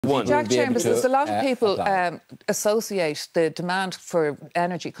one. Jack Chambers, there's a lot of people associate the demand for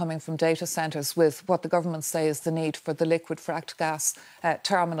energy coming from data centres with what the government say is the need for the liquid fracked gas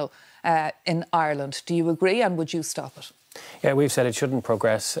terminal in Ireland. Do you agree, and would you stop it? Yeah, we've said it shouldn't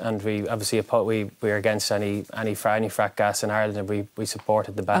progress, and we obviously we're against any frack gas in Ireland, and we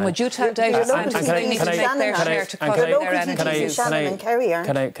supported the ban. And would you tell data centres they need to make their share to cut their energy use?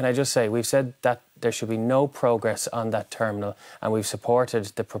 Can I just say, we've said that there should be no progress on that terminal, and we've supported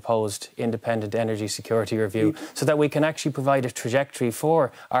the proposed independent energy security review so that we can actually provide a trajectory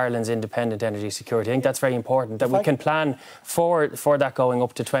for Ireland's independent energy security. I think that's very important, that we can plan for that going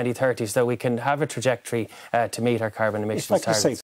up to 2030 so that we can have a trajectory to meet our carbon emissions targets.